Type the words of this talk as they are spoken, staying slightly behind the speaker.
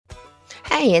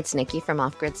Hey, it's Nikki from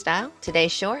Off Grid Style.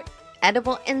 Today's short,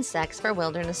 edible insects for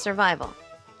wilderness survival.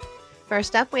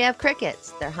 First up, we have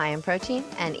crickets. They're high in protein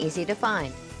and easy to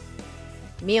find.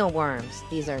 Mealworms.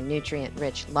 These are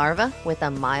nutrient-rich larvae with a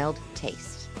mild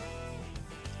taste.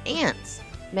 Ants.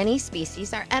 Many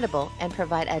species are edible and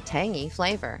provide a tangy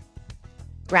flavor.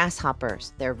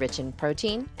 Grasshoppers. They're rich in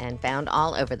protein and found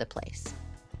all over the place.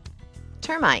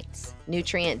 Termites.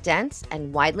 Nutrient-dense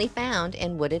and widely found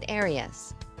in wooded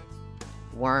areas.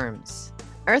 Worms.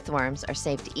 Earthworms are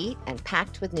safe to eat and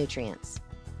packed with nutrients.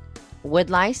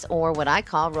 Woodlice, or what I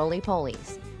call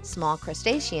roly-polies. Small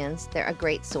crustaceans, they're a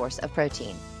great source of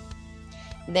protein.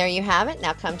 There you have it.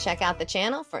 Now come check out the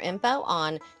channel for info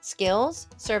on skills,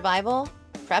 survival,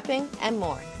 prepping, and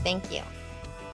more. Thank you.